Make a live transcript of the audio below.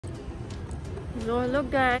Hello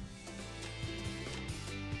guys.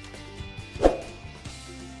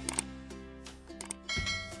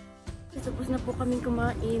 Tapos na po kaming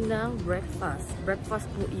kumain ng breakfast. Breakfast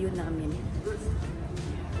po yun namin.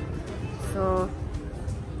 So,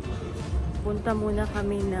 punta muna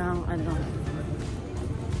kami ng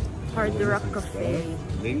Hard Rock Cafe.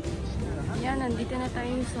 Yan, nandito na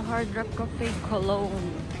tayo sa Hard Rock Cafe,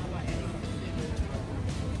 Cologne.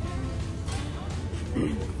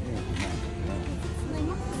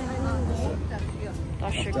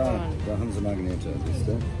 Da haben sie Magnete, siehst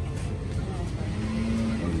du?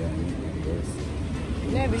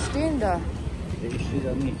 Ne, wir stehen da. Ich stehe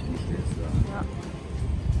da nicht, du stehst da. Ja.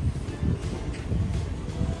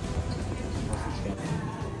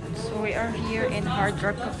 So we are here in Hard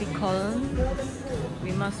Rock Cafe, Cologne.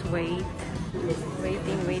 We must wait.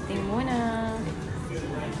 Waiting muna.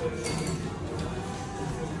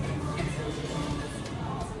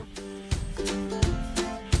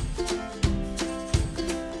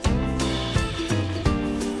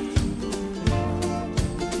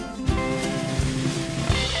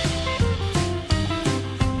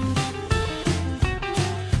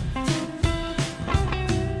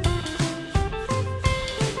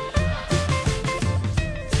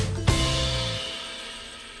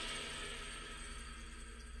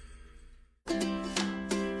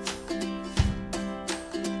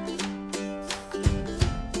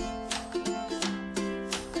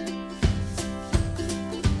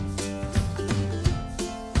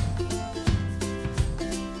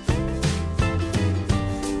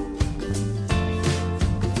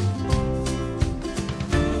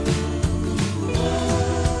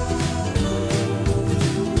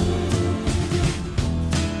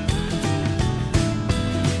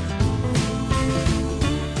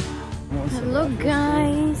 Hello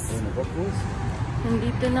guys!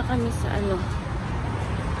 Nandito na kami sa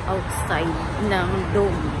outside ng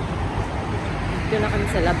dome. Dito na kami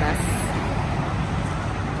sa labas.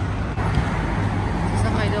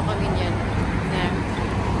 Sasakay daw kami niyan na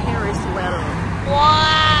Ferris wheel.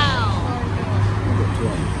 Wow!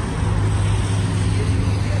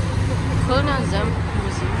 Cologne Museum.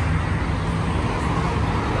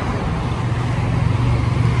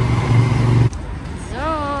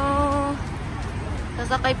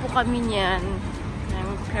 Sasakay po kami niyan ng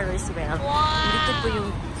Ferris wheel. Wow! Dito po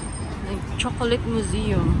yung Chocolate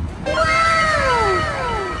Museum. Wow!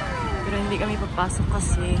 Pero hindi kami papasok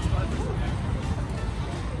kasi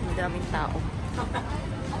madaming tao.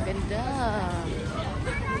 Ang ganda.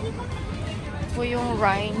 Po yung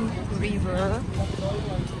Rhine River.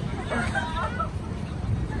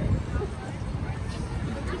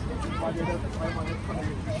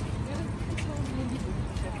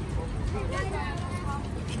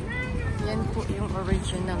 Yan po yung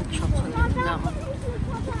original chocolate ng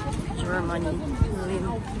Germany.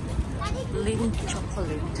 Lindt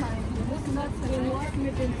chocolate.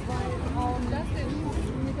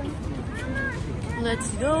 Let's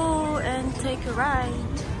go and take a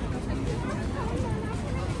ride.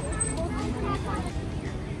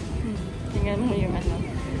 Tingnan mo yung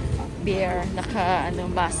bear,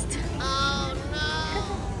 bust. Oh no!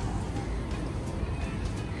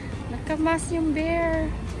 Naka-mask yung bear.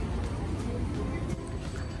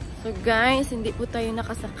 So guys, hindi po tayo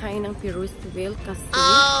nakasakay ng Ferris wheel kasi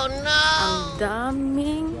ang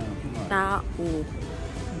daming tao.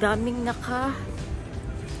 Daming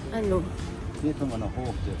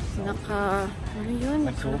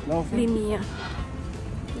linya.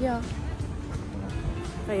 Yeah.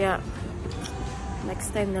 Kaya,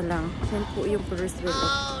 next time na lang. Yan po yung Ferris wheel.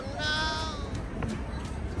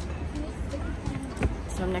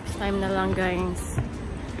 So next time na lang guys.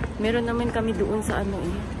 Meron naman kami doon sa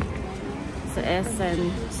sa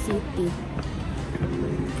SM City.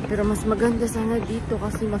 Pero mas maganda sana dito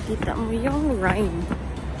kasi makita mo yung Rhine.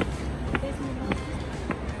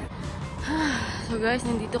 So guys,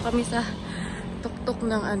 nandito kami sa tuktok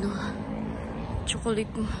ng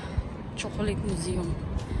Chocolate Museum.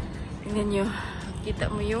 Tingnan nyo,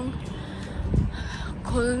 kita mo yung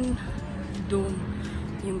Cologne Dome,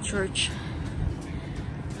 yung church.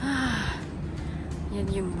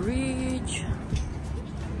 Yan yung bridge.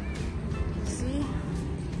 See?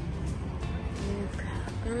 Yung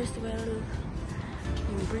Ferris wheel.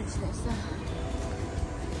 Yung bridge na isa.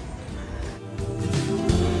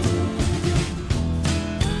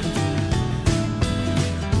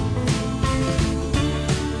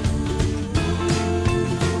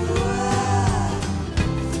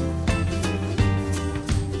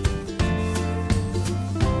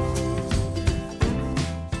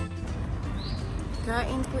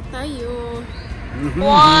 Kain po tayo.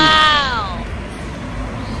 Wow!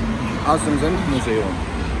 Aus dem Senfmuseum.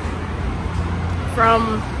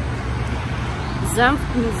 From Senf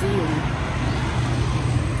Museum.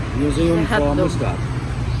 Museum for Hotdog. Mustard.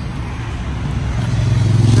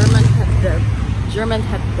 German hotdog. German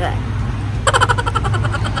hotdog.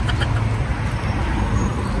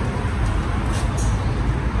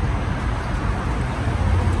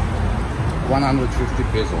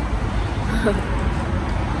 €150.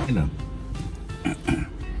 Genau.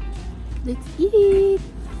 Let's eat.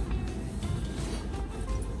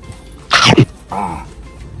 Ah.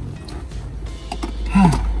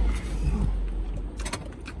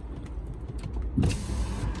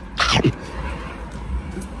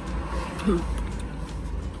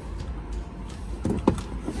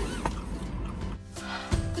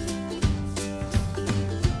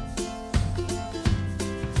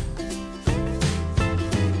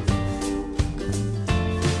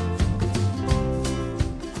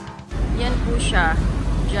 Yan po siya.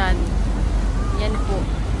 Diyan. Yan po.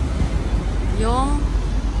 Yung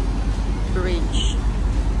bridge.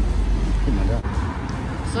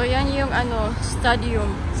 So yan yung ano,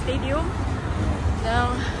 stadium ng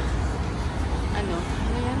ano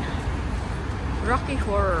yan? Rocky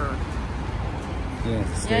Horror. Yeah,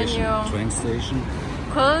 Yan station. yung Train station.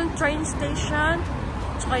 Cologne train station.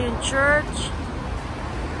 Tsaka yung church.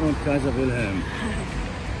 Und Kaiser Wilhelm.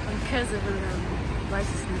 On Wilhelm.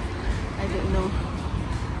 I don't know.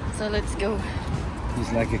 So let's go.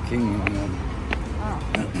 He's like a king. You know.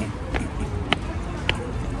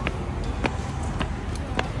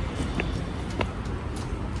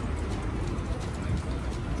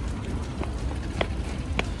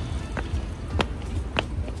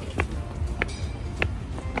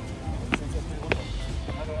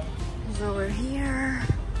 So we're here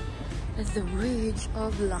at the Bridge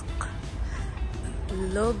of Luck.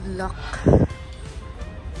 Love luck.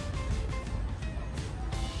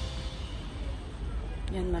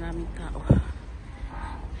 Yan, maraming tao.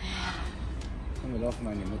 Komm, wir laufen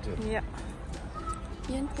mal in die Mitte. Yeah.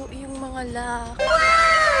 Yan po yung mga luck.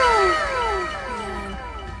 Yan.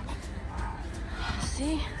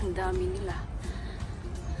 See, ang dami nila.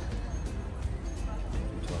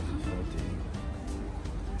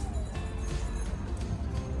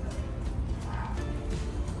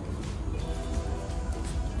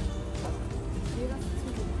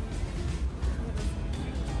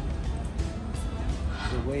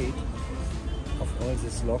 The weight of all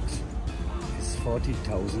these logs is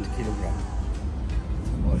 40,000 kilogram.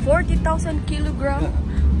 40,000 kilogram?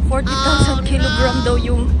 40,000 kilogram daw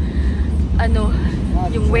yung ano,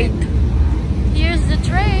 yung weight. Here's the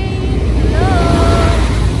train. Hello.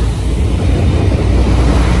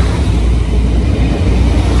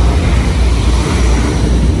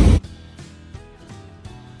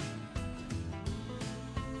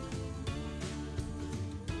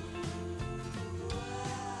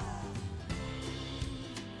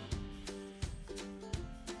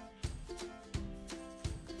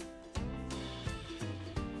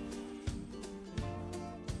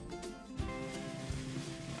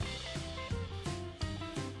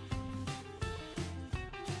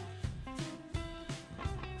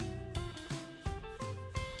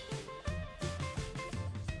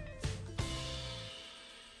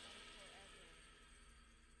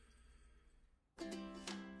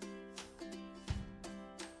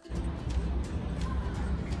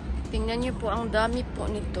 Tingnan niyo po, ang dami po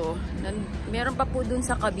nito. Meron pa po dun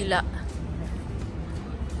sa kabila.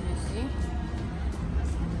 See?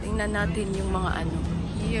 Tingnan natin yung mga ano.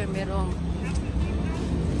 Here, merong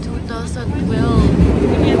 2012.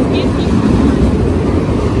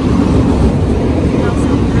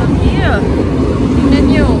 Here. Tingnan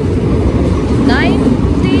niyo.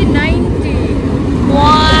 1990.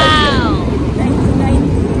 Wow!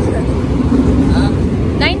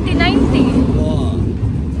 1990.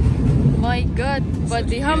 My God, but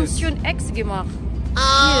die haben es schon X gemacht.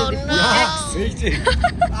 Oh, Hier, no. X. Richtig.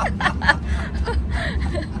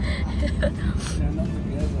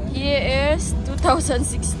 Here is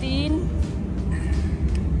 2016.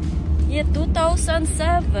 Here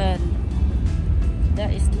 2007.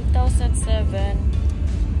 That is 2007.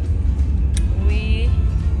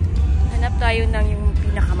 Hanap tayo ng yung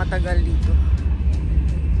pinakamatagal dito.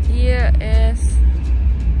 Here is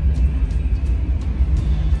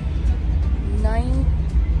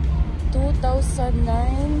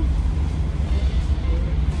 2009.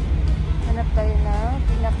 Hanap tayo na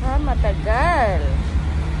pinakamatagal.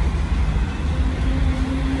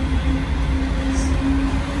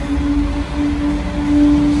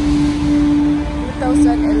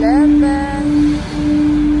 2011.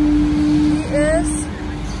 He is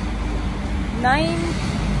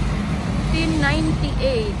 1999.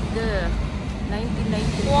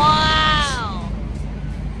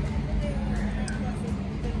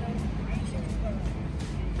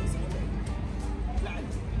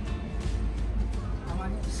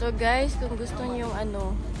 So guys, kung gusto niyo yung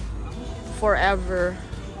ano, forever,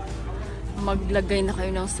 maglagay na kayo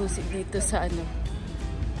ng susi dito sa ano,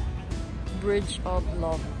 Bridge of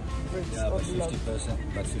Love. Bridge Yeah, of but Love.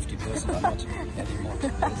 50% are not anymore.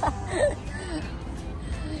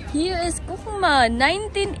 Here is Kukma,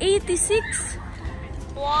 1986.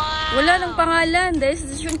 Wow! Wala nang pangalan. Dahil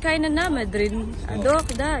sa schon keine Name drin. Doch,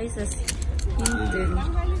 da ist es. Hinten.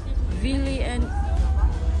 Willy and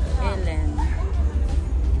Ellen.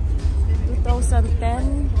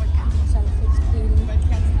 2010, 2015.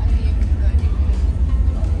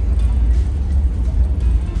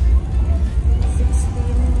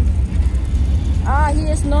 He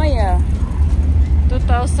is Neuer.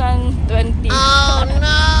 2020. Oh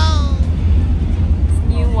no!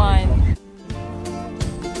 New one.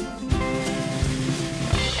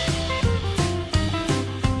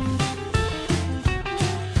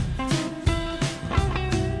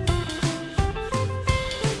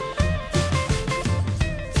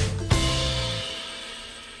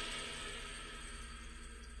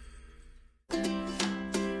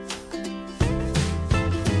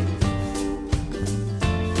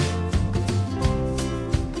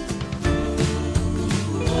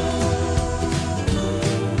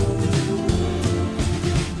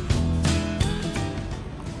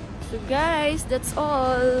 Guys, that's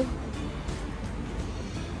all.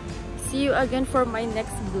 See you again for my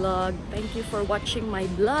next vlog. Thank you for watching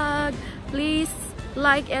my vlog. Please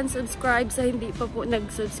like and subscribe sa hindi pa po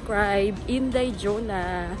nag-subscribe. Inday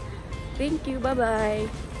Jonah. Thank you.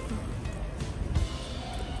 Bye-bye.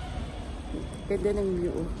 Ganda ng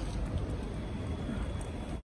view.